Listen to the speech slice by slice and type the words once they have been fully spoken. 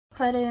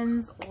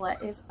puddins, what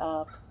is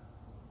up?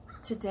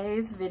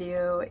 Today's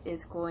video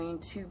is going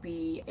to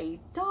be a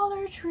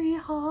Dollar Tree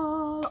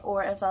haul,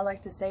 or as I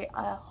like to say,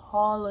 a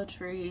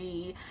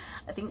haul-a-tree.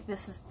 I think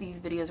these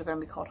videos are going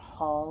to be called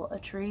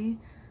haul-a-tree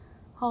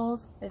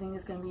hauls. I think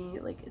it's going to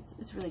be like,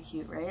 it's really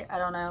cute, right? I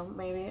don't know,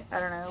 maybe, I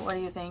don't know. What do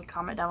you think?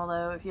 Comment down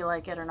below if you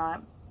like it or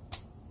not.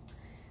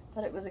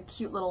 But it was a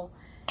cute little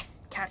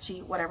catchy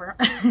whatever.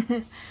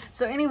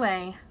 So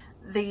anyway,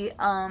 the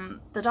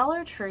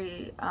Dollar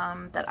Tree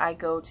that I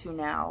go to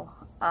now,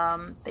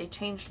 they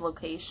changed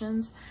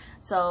locations,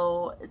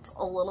 so it's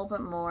a little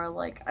bit more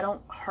like, I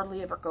don't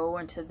hardly ever go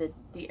into the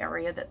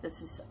area that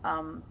this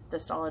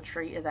Dollar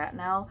Tree is at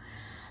now,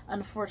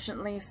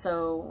 unfortunately.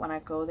 So when I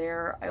go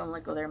there, I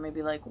only go there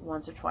maybe like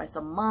once or twice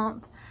a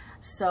month.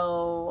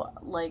 So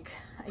like,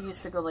 I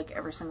used to go like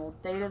every single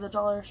day to the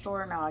dollar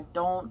store. Now I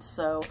don't.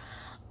 So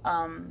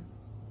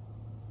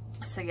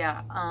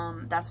yeah,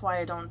 that's why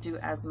I don't do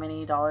as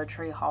many Dollar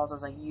Tree hauls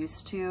as I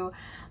used to.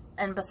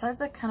 And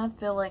besides, I kind of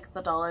feel like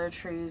the Dollar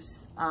Tree's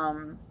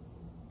kind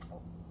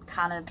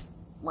of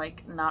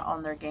like not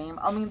on their game.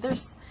 I mean,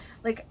 there's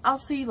like, I'll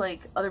see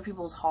like other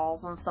people's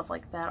hauls and stuff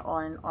like that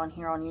on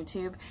here on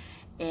YouTube,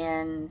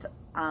 and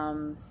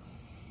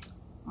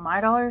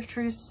my Dollar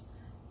Trees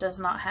does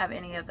not have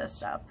any of this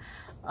stuff.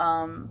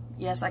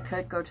 Yes, I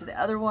could go to the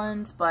other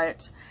ones,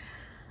 but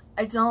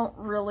I don't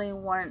really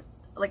want,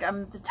 like,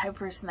 I'm the type of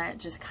person that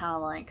just kind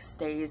of like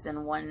stays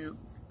in one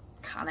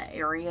kind of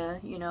area,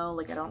 you know,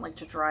 like I don't like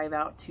to drive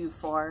out too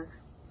far.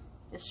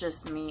 It's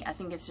just me. I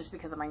think it's just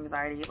because of my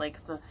anxiety. Like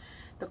the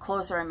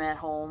closer I'm at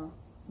home,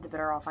 the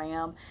better off I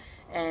am.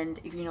 And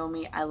if you know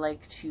me, I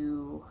like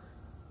to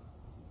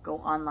go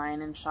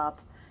online and shop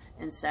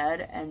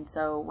instead. And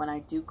so when I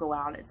do go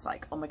out, it's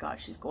like, oh my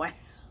gosh, she's going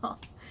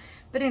out.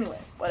 But anyway,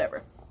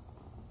 whatever.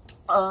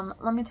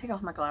 Let me take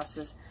off my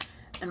glasses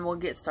and we'll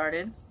get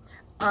started.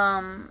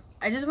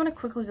 I just want to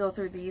quickly go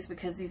through these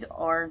because these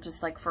are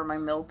just like for my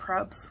meal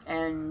preps,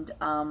 and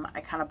I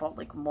kind of bought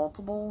like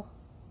multiple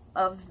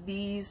of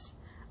these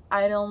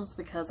items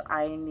because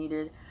I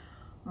needed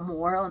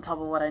more on top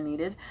of what I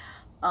needed.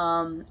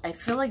 I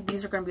feel like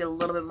these are going to be a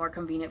little bit more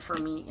convenient for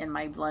me in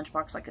my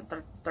lunchbox. Like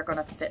they're going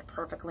to fit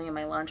perfectly in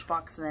my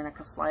lunchbox, and then I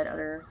can slide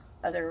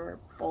other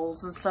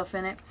bowls and stuff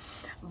in it.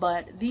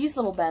 But these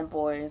little bad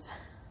boys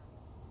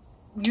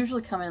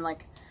usually come in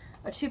like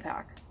a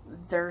 2-pack.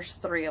 There's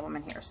 3 of them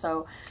in here.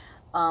 So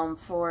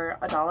for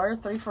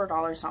 $1, 3 for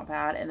 $1 is not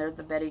bad. And they're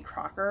the Betty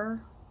Crocker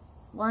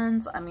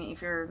ones. I mean,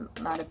 if you're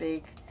not a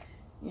big,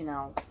 you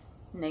know,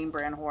 name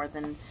brand whore,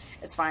 then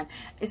it's fine.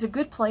 It's a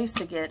good place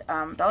to get,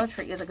 Dollar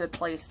Tree is a good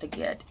place to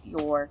get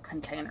your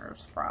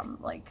containers from.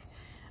 Like,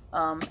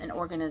 an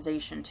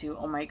organization too.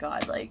 Oh my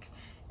god, like,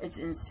 it's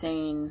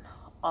insane.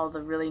 All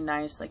the really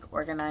nice, like,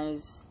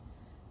 organizers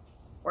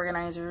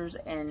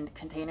and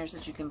containers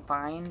that you can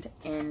find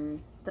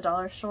in the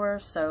dollar store.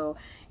 So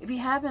if you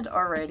haven't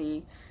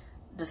already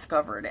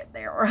discovered it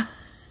there,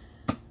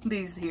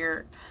 these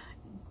here,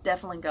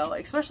 definitely go.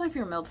 Especially if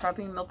you're meal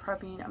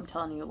prepping, I'm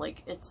telling you,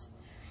 like, it's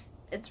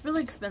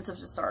really expensive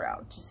to start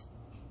out, just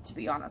to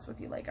be honest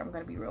with you. Like, I'm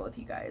gonna be real with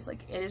you guys,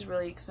 like, it is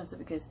really expensive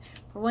because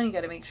for one, you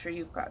got to make sure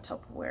you've got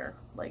Tupperware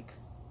like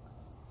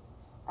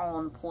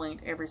on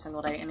point every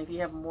single day, and if you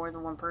have more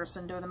than one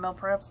person doing the meal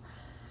preps,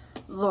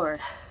 Lord,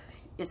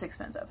 it's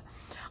expensive.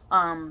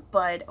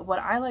 But what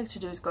I like to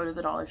do is go to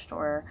the dollar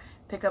store,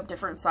 pick up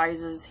different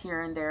sizes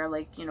here and there,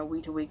 like, you know,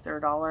 week to week they're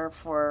 $1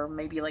 for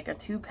maybe like a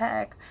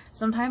 2-pack.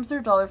 Sometimes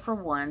they're $1 for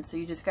 1, so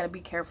you just got to be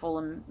careful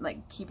and like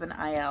keep an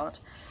eye out.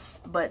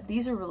 But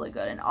these are really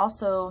good, and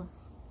also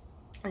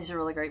these are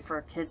really great for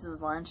kids'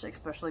 lunch,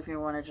 especially if you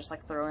want to just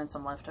like throw in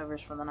some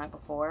leftovers from the night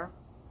before.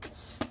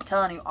 I'm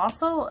telling you.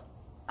 Also,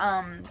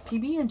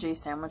 PB&J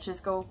sandwiches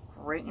go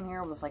great in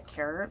here with like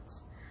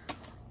carrots.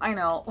 I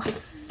know.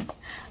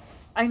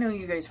 I know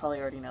you guys probably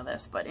already know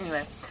this, but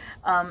anyway,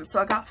 so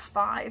I got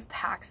 5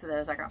 packs of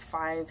those. I got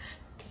 5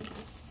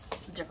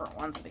 different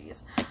ones of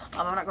these.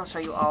 I'm not going to show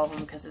you all of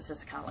them because it's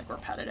just kind of like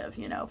repetitive,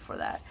 you know, for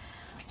that.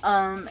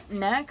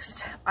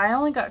 Next, I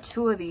only got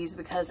 2 of these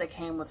because they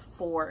came with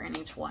 4 in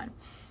each one.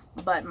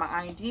 But my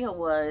idea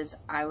was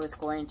I was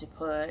going to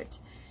put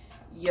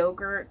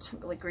yogurt,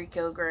 like Greek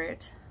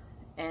yogurt,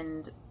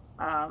 and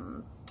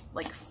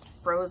like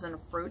frozen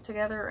fruit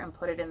together and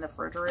put it in the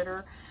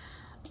refrigerator.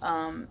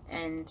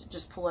 And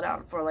just pull it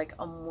out for like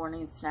a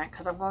morning snack,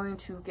 because I'm going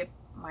to get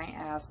my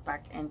ass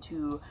back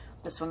into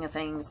the swing of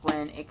things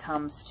when it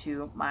comes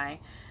to my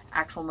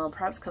actual meal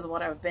preps, because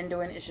what I've been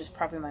doing is just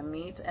prepping my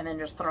meats and then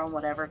just throwing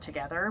whatever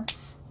together.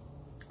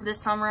 This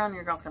time around,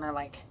 your girl's gonna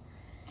like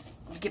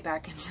get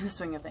back into the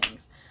swing of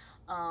things.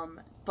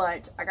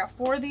 But I got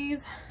 4 of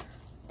these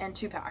and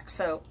 2 packs,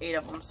 so 8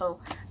 of them, so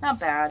not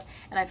bad.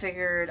 And I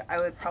figured I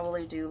would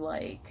probably do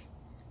like,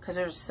 because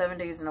there's 7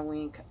 days in a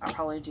week, I'll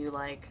probably do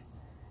like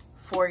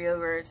 4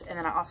 yogurts, and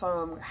then I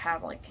also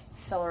have like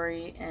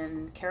celery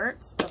and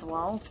carrots as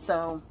well,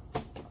 so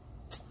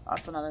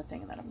that's another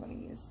thing that I'm going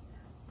to use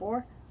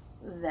for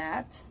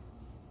that.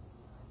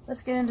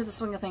 Let's get into the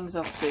swing of things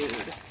of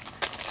food.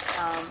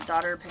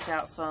 daughter picked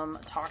out some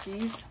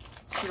Takis.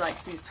 She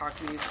likes these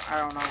Takis. I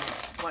don't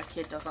know what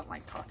kid doesn't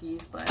like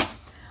Takis, but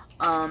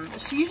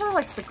she usually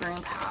likes the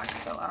green pack,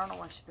 so I don't know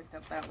why she picked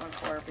up that one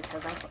for her,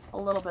 because that's a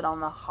little bit on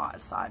the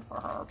hot side for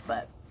her,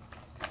 but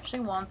if she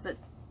wants it,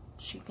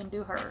 she can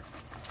do her.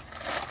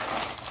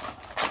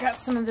 I got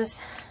some of this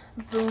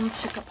Boom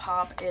Chicka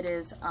Pop. It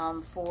is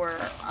for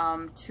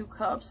 2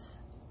 cups.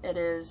 It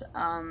is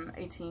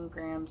 18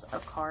 grams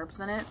of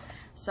carbs in it,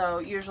 so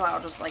usually I'll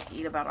just like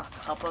eat about a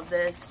cup of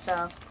this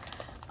stuff.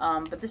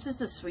 But this is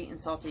the sweet and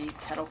salty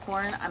kettle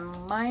corn. I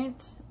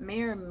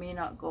may or may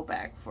not go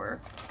back for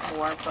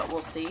more, but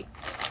we'll see.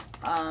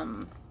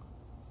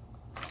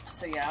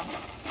 So yeah.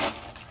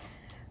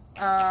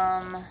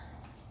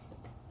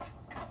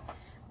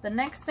 The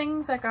next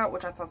things I got,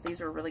 which I thought these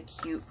were really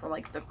cute for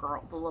like the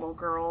little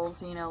girls,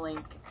 you know,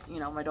 like, you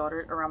know,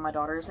 around my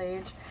daughter's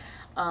age.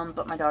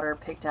 But my daughter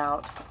picked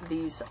out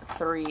these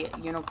 3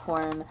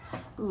 unicorn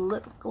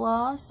lip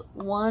gloss.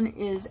 One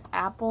is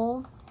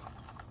apple.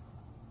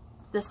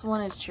 This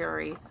one is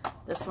cherry,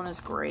 this one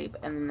is grape,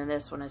 and then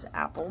this one is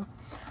apple.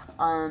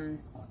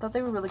 Thought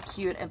they were really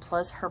cute, and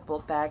plus her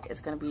book bag is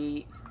going to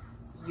be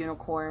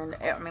unicorn.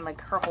 I mean,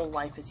 like, her whole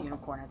life is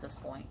unicorn at this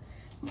point.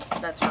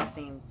 That's her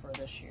theme for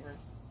this year.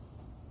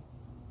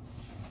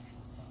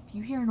 If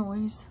you hear a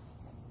noise,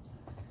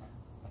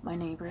 my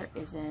neighbor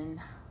is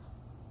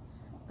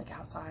like,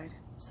 outside,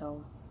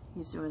 so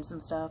he's doing some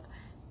stuff,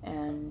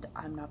 and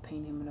I'm not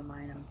paying him no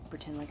mind. I'm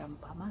pretending like I'm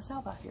by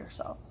myself out here,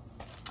 so.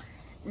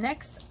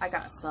 Next, I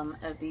got some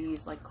of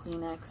these like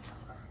Kleenex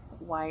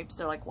wipes.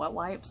 They're like wet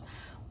wipes,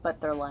 but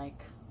they're like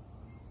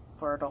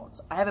for adults.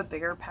 I have a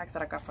bigger pack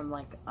that I got from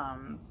like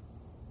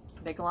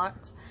Big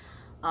Lots,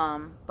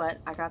 but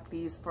I got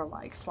these for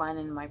like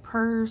sliding in my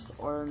purse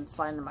or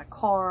sliding in my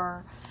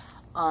car,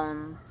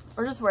 or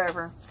just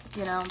wherever,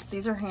 you know.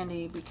 These are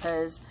handy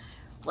because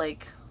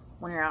like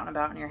when you're out and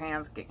about and your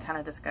hands get kind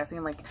of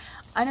disgusting. Like,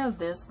 I know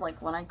this,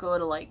 like when I go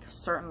to like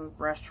certain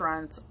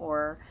restaurants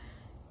or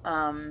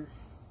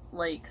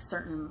like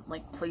certain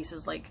like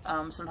places, like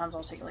sometimes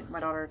I'll take like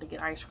my daughter to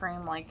get ice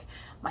cream, like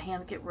my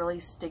hands get really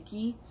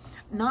sticky,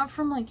 not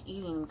from like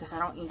eating, because I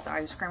don't eat the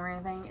ice cream or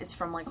anything, it's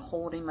from like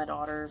holding my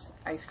daughter's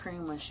ice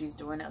cream when she's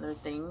doing other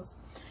things.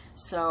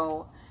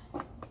 So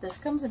this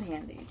comes in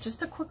handy,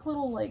 just a quick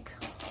little like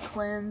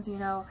cleanse, you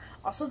know.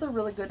 Also, they're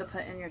really good to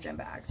put in your gym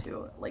bag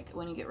too, like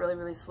when you get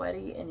really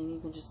sweaty, and you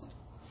can just,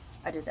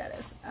 I did that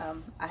as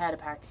I had a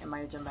pack in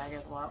my gym bag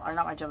as well, or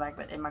not my gym bag,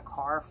 but in my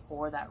car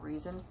for that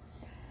reason.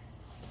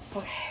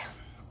 Okay,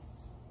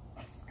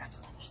 got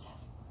some other stuff.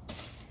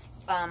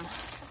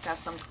 Got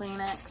some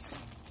Kleenex.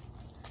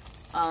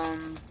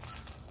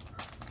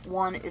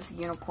 One is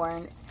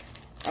unicorn,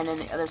 and then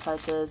the other side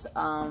says,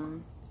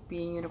 be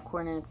a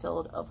unicorn in a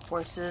field of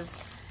horses.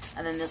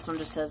 And then this one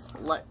just says,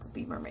 let's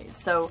be mermaids.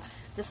 So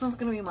this one's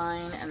gonna be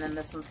mine, and then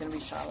this one's gonna be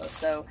Charlotte's.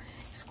 So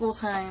school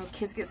time,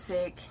 kids get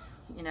sick,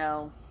 you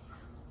know,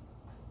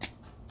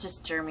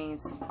 just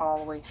germies all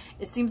the way.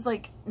 It seems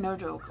like, no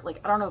joke,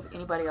 like I don't know if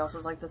anybody else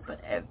is like this,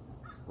 but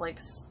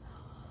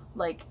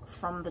like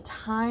from the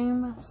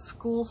time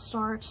school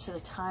starts to the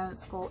time that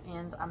school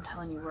ends, I'm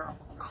telling you, we're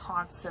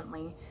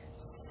constantly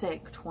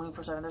sick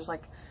 24/7. There's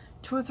like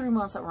 2 or 3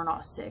 months that we're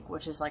not sick,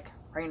 which is like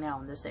right now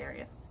in this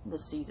area,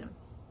 this season.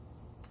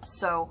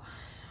 So,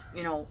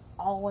 you know,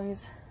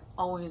 always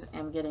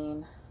am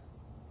getting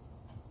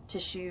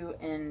tissue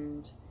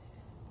and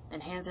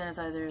hand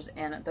sanitizers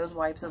and those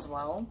wipes as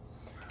well.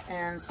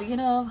 And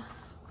speaking of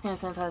hand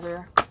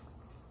sanitizer,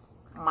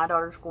 my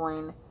daughter's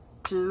going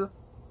to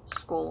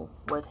school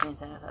with hand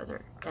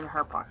sanitizer in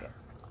her pocket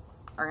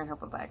or in her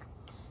book bag.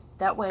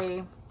 That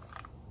way,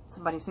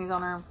 somebody sneezes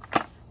on her,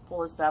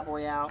 pull this bad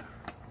boy out.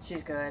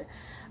 She's good.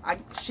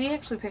 She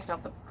actually picked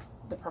up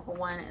the purple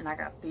one, and I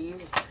got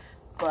these,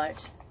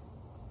 but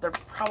they're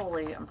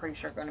probably, I'm pretty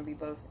sure, going to be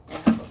both in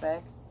her book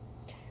bag.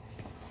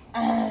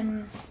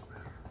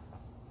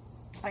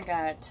 I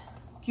got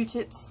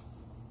Q-tips,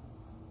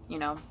 you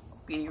know,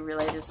 beauty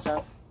related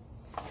stuff.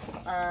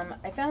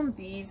 I found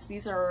these.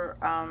 These are,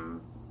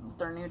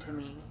 they're new to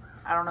me.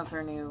 I don't know if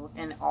they're new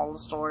in all the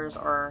stores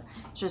or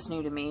just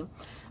new to me.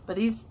 But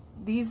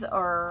these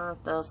are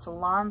the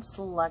Salon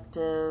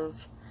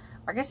Selective.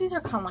 I guess these are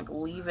kind of like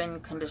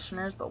leave-in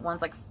conditioners, but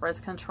one's like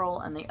frizz control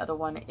and the other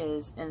one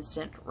is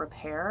instant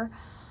repair.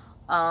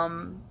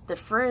 The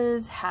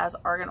frizz has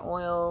argan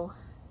oil,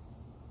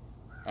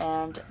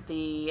 and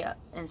the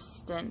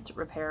instant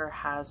repair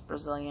has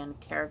Brazilian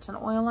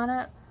keratin oil in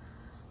it.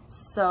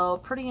 So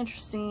pretty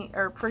interesting,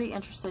 or pretty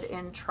interested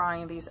in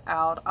trying these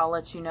out. I'll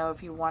let you know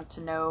if you want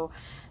to know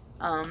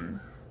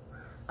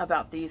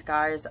about these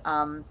guys.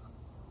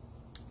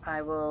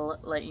 I will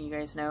let you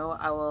guys know.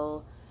 I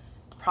will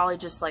probably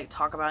just like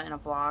talk about it in a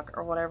vlog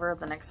or whatever.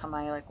 The next time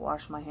I like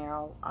wash my hair,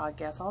 I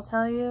guess I'll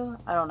tell you.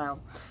 I don't know.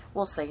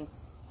 We'll see.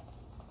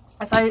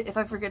 If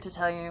I forget to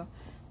tell you,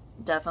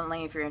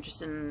 definitely if you're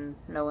interested in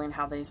knowing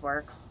how these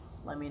work,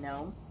 let me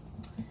know.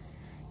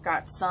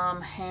 Got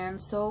some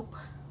hand soap.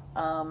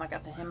 I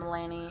got the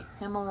Himalayan,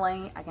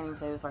 I can't even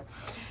say this word,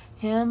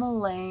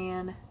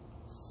 Himalayan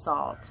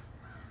salt.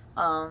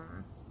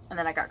 And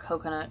then I got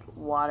coconut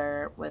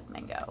water with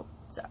mango.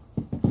 So,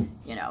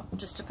 you know,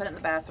 just to put it in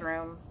the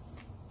bathroom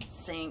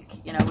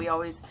sink. You know, we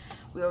always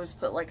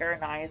put like our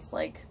nice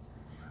like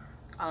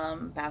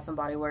Bath and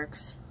Body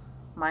Works,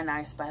 my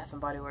nice Bath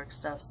and Body Works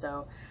stuff.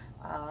 So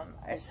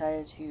I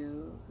decided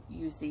to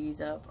use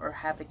these up, or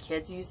have the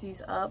kids use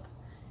these up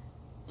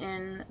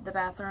in the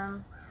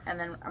bathroom, and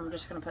then I'm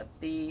just gonna put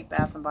the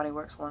Bath and Body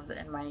Works ones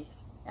in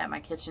my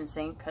kitchen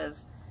sink,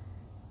 because,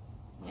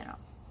 you know,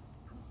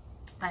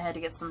 I had to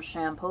get some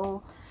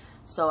shampoo.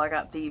 So I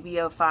got the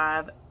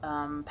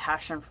VO5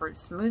 passion fruit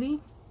smoothie.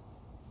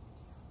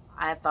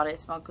 I thought it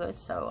smelled good,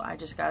 so I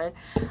just got it.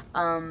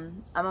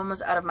 I'm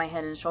almost out of my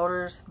Head and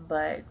Shoulders,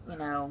 but, you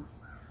know,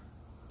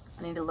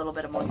 I need a little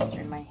bit of moisture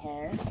in my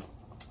hair,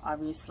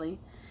 obviously.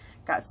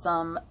 Got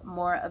some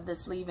more of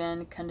this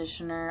leave-in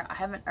conditioner. I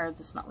haven't, or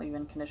this, not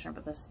leave-in conditioner,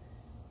 but this,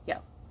 yeah,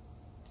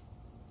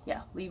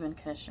 leave-in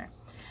conditioner.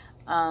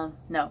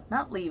 No,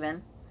 not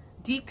leave-in,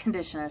 deep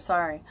conditioner,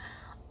 sorry.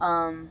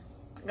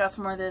 Got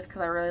some more of this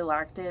because I really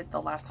liked it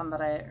the last time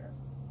that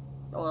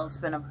well, it's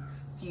been a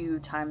few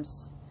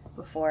times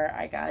before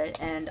I got it,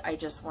 and I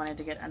just wanted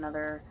to get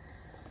another,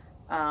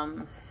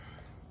 sorry,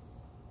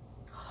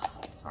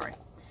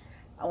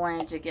 I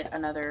wanted to get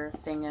another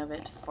thing of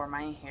it for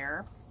my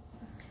hair,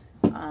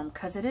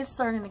 because it is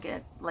starting to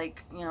get,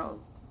 like, you know,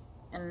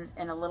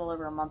 in a little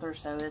over a month or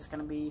so, it's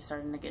going to be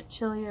starting to get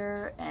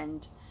chillier,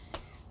 and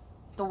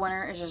the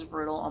winter is just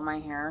brutal on my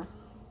hair.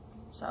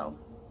 So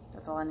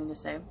that's all I need to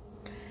say.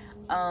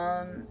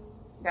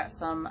 Got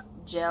some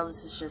gel.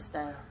 This is just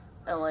the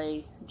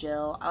LA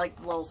gel. I like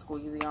the little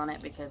squeezy on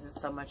it because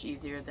it's so much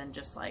easier than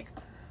just like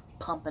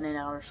pumping it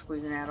out or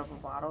squeezing it out of a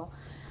bottle.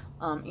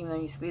 Even though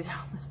you squeeze it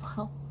out of this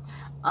bottle.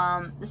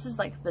 This is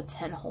like the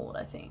 10 hold,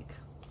 I think.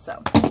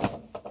 So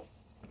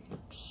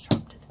just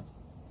dropped it.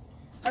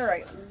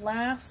 Alright,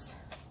 last,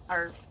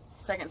 or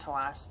second to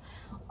last,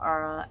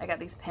 I got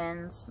these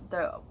pens.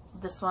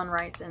 This one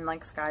writes in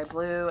like sky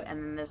blue,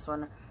 and then this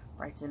one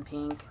writes in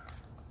pink.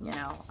 You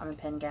know, I'm a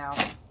pen gal.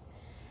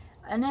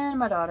 And then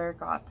my daughter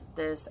got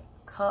this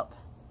cup.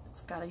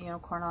 It's got a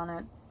unicorn on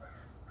it,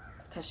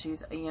 because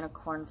she's a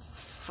unicorn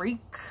freak.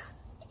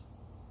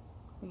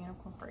 A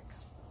unicorn freak.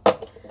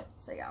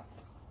 So yeah.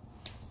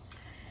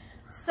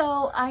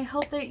 So I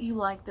hope that you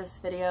liked this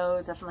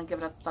video. Definitely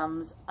give it a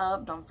thumbs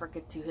up. Don't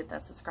forget to hit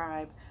that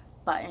subscribe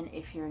button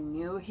if you're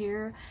new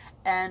here.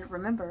 And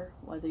remember,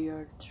 whether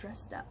you're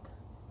dressed up,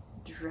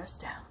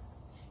 dressed down,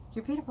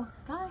 you're beautiful.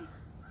 Bye.